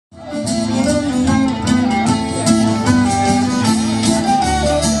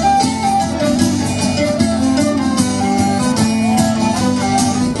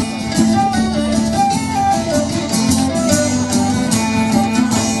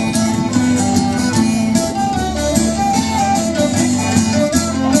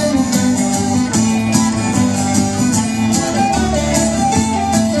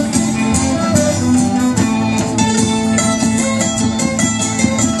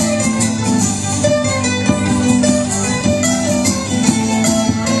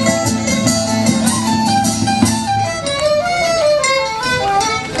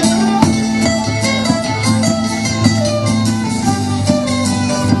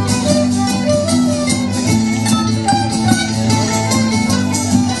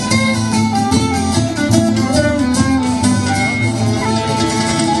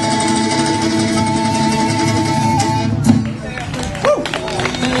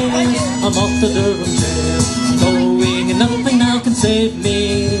the Durham chair. Going and nothing now can save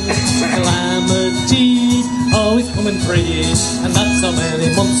me. Calamities always coming free, and that's how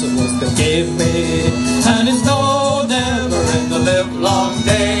many months it was they gave me. And it's no, never in the live long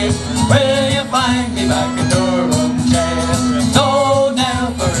day will you find me back in Durham chair. No,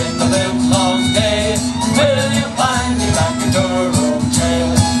 never in the live long day will you find me back in Durham chair.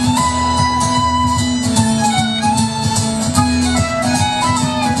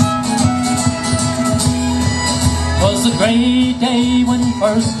 Was a great day when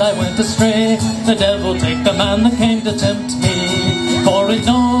first I went astray. The devil take the man that came to tempt me. For in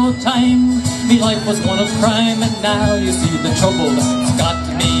no time me life was one of crime, and now you see the trouble that's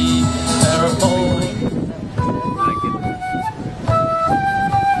got me. Therefore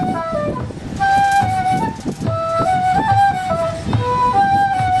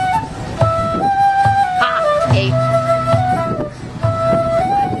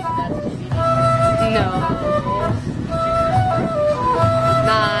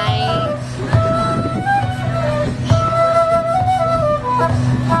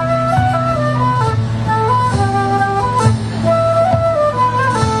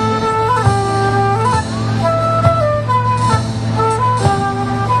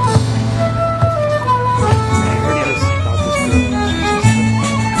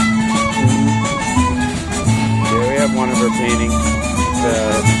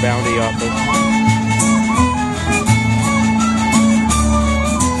bounty office.